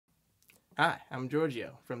Hi, I'm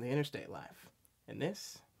Giorgio from the Interstate Life, and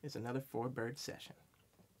this is another Four-Bird session.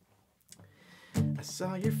 I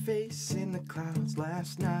saw your face in the clouds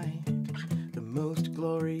last night, the most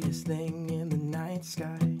glorious thing in the night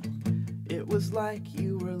sky. It was like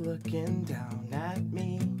you were looking down at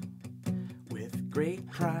me with great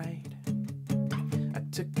pride. I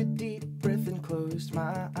took a deep breath and closed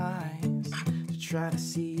my eyes to try to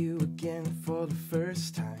see you again for the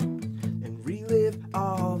first time and relive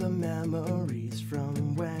all the memories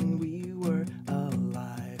from when we were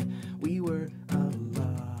alive. We were alive.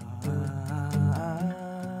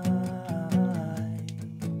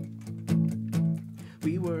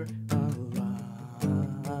 We were alive.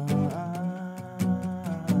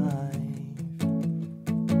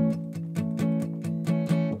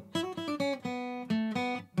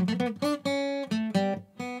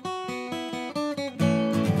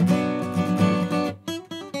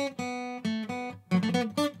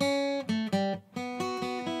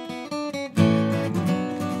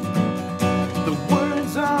 The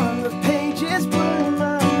words on the pages blur,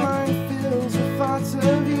 my mind fills with thoughts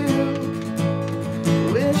of you.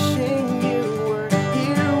 Wishing you were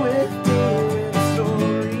here with me, with a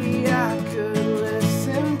story I could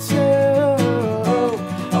listen to.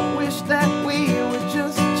 I wish that we were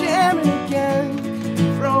just jamming again,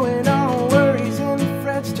 throwing our worries and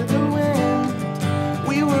frets to the wind.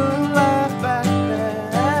 We were alive back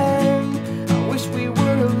then. I wish we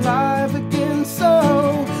were alive again,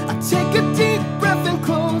 so I take a deep breath and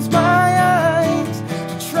close my eyes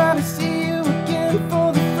to try to see you again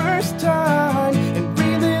for the first time and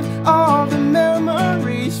relive all the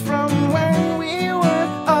memories from when we were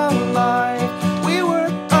alive. We were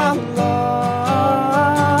alive.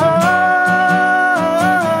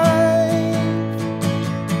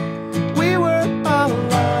 We were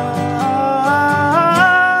alive.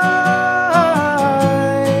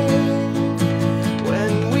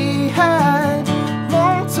 When we had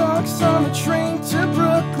long talks on the train to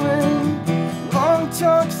Brooklyn, long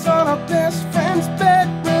talks on our best friend's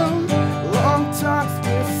bedroom, long talks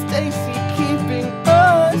with Stacy keeping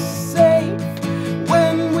us safe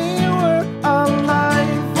when we were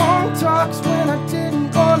alive, long talks when I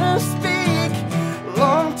didn't wanna speak,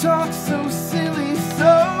 long talks so silly,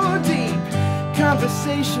 so deep,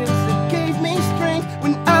 conversations that gave me strength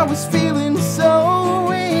when I was feeling so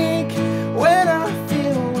weak. When I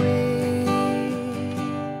feel weak,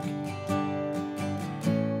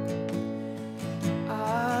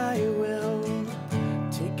 I will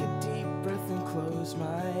take a deep breath and close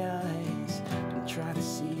my eyes and try to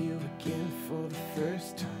see you again for the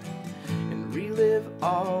first time and relive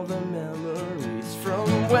all the memories from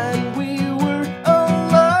when